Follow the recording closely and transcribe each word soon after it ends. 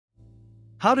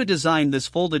How to design this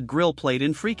folded grill plate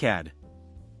in FreeCAD.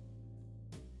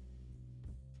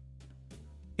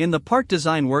 In the Part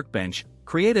Design Workbench,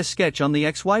 create a sketch on the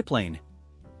XY plane.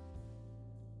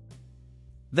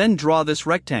 Then draw this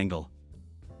rectangle.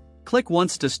 Click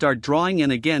once to start drawing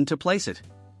and again to place it.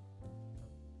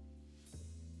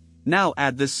 Now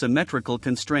add this symmetrical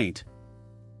constraint.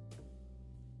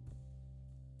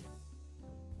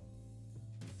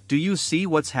 Do you see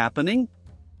what's happening?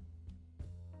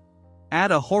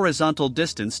 Add a horizontal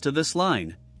distance to this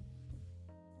line.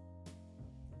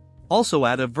 Also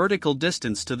add a vertical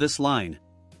distance to this line.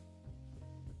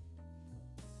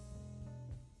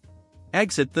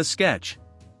 Exit the sketch.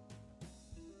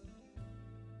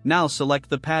 Now select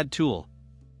the Pad tool.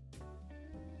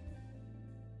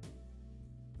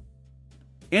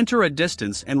 Enter a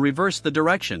distance and reverse the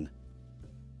direction.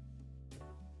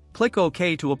 Click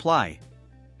OK to apply.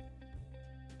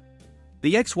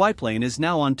 The XY plane is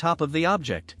now on top of the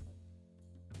object.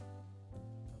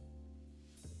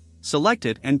 Select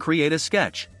it and create a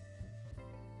sketch.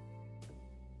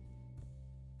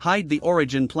 Hide the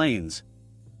origin planes.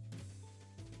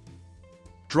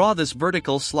 Draw this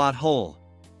vertical slot hole.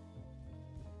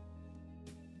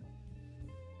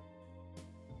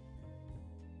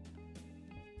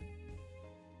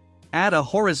 Add a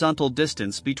horizontal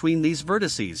distance between these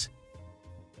vertices.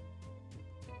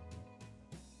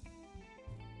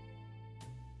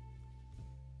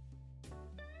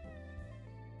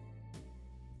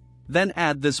 Then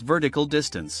add this vertical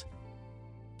distance.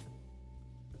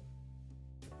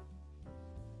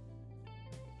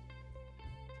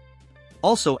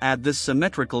 Also add this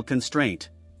symmetrical constraint.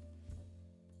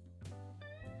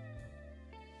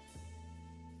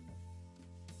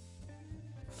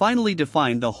 Finally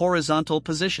define the horizontal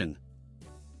position.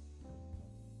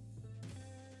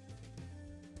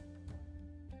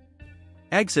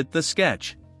 Exit the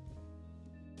sketch.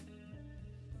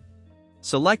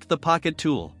 Select the Pocket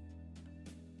tool.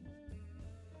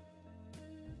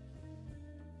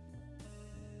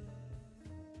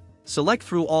 Select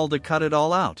through all to cut it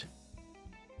all out.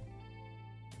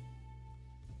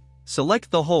 Select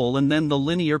the hole and then the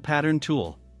Linear Pattern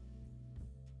tool.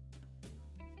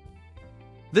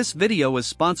 This video is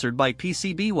sponsored by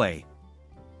PCBWay.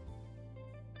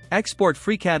 Export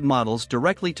FreeCAD models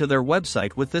directly to their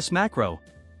website with this macro.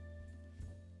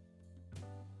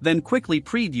 Then quickly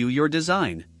preview your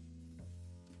design.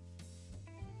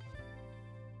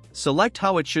 Select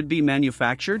how it should be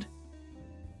manufactured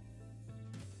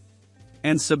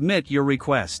and submit your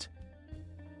request.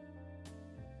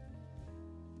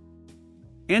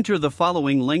 Enter the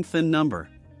following length and number.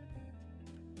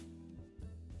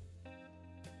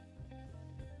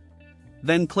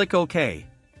 Then click OK.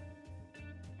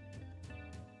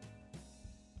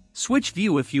 Switch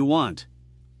view if you want.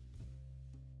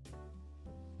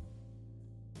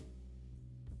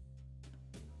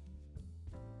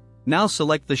 Now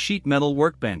select the sheet metal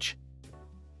workbench.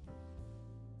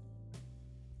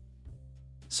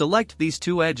 Select these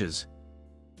two edges.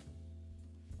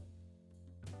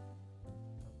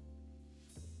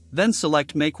 Then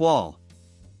select Make Wall.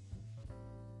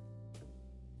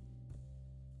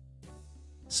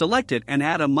 Select it and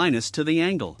add a minus to the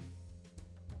angle.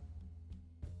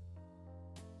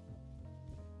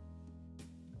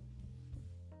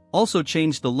 Also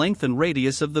change the length and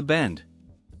radius of the bend.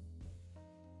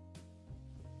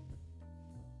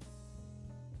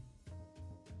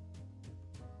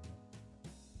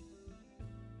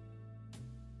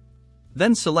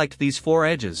 Then select these four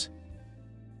edges.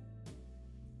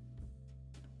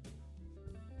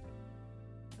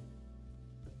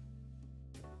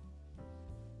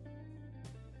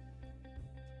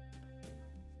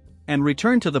 And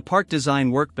return to the Part Design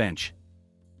Workbench.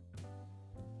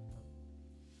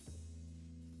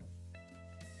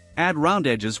 Add round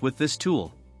edges with this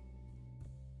tool.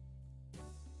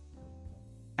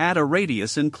 Add a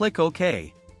radius and click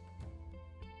OK.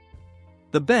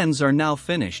 The bends are now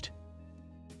finished.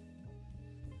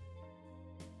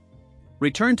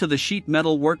 Return to the sheet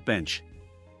metal workbench.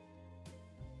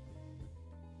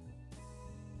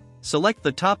 Select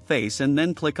the top face and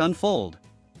then click Unfold.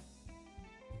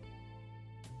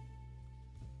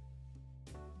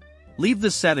 Leave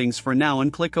the settings for now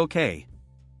and click OK.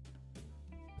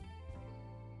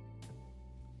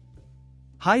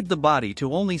 Hide the body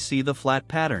to only see the flat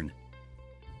pattern.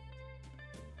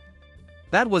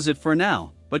 That was it for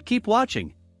now, but keep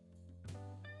watching.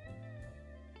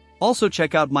 Also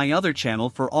check out my other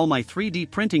channel for all my 3D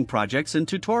printing projects and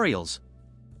tutorials.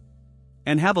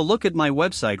 And have a look at my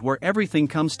website where everything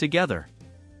comes together.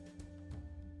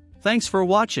 Thanks for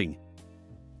watching.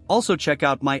 Also check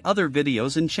out my other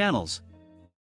videos and channels.